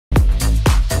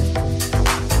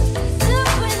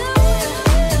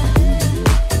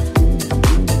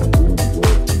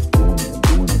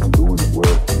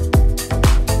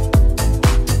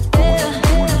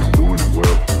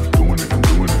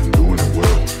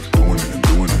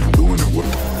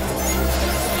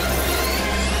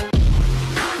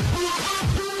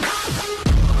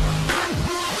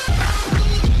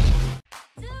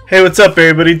Hey, what's up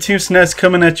everybody? Team Snes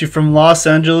coming at you from Los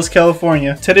Angeles,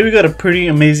 California. Today we got a pretty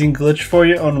amazing glitch for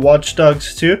you on Watch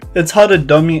Dogs 2. It's how to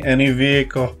dummy any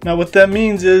vehicle. Now what that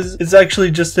means is it's actually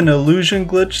just an illusion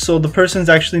glitch, so the person's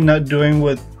actually not doing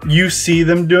what you see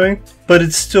them doing, but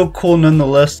it's still cool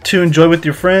nonetheless to enjoy with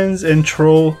your friends and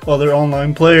troll other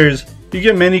online players. You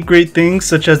get many great things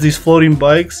such as these floating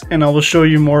bikes, and I will show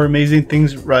you more amazing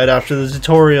things right after the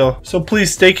tutorial. So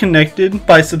please stay connected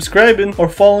by subscribing or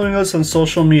following us on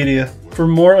social media for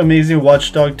more amazing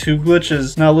Watch Dogs 2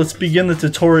 glitches. Now let's begin the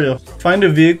tutorial. Find a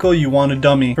vehicle you want to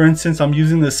dummy. For instance, I'm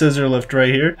using the scissor lift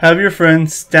right here. Have your friend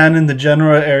stand in the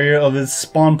general area of its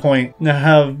spawn point. Now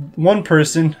have one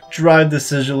person drive the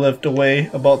scissor lift away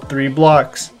about 3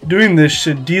 blocks. Doing this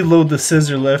should deload the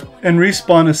scissor lift and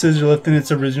respawn a scissor lift in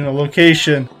its original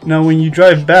location. Now when you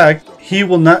drive back, he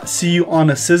will not see you on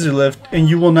a scissor lift, and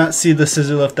you will not see the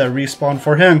scissor lift that respawned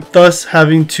for him, thus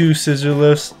having 2 scissor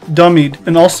lifts dummied.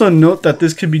 And also note that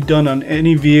this could be done on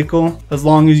any vehicle as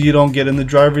long as you don't get in the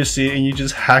driver's seat and you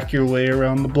just hack your way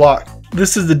around the block.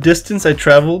 This is the distance I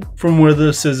traveled from where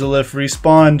the scissor lift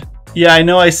respawned. Yeah, I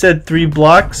know I said 3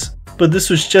 blocks, but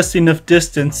this was just enough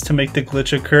distance to make the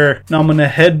glitch occur. Now I'm gonna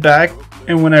head back,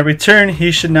 and when I return,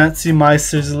 he should not see my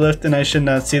scissor lift and I should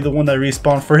not see the one that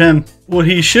respawned for him. What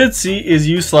he should see is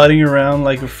you sliding around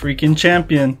like a freaking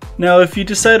champion. Now if you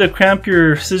decide to cramp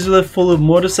your scissor lift full of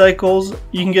motorcycles,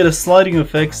 you can get a sliding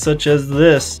effect such as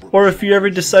this. Or if you ever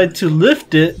decide to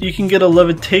lift it, you can get a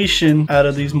levitation out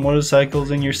of these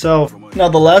motorcycles and yourself. Now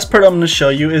the last part I'm going to show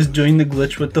you is doing the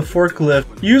glitch with the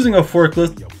forklift. Using a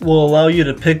forklift will allow you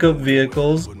to pick up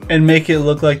vehicles and make it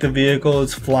look like the vehicle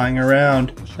is flying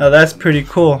around. Now that's pretty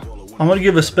cool. I'm going to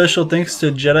give a special thanks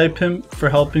to Jedi Pimp for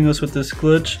helping us with this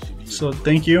glitch, so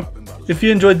thank you. If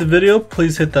you enjoyed the video,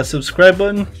 please hit that subscribe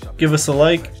button, give us a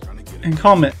like, and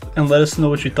comment, and let us know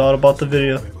what you thought about the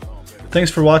video.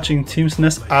 Thanks for watching. Team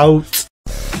Snes out.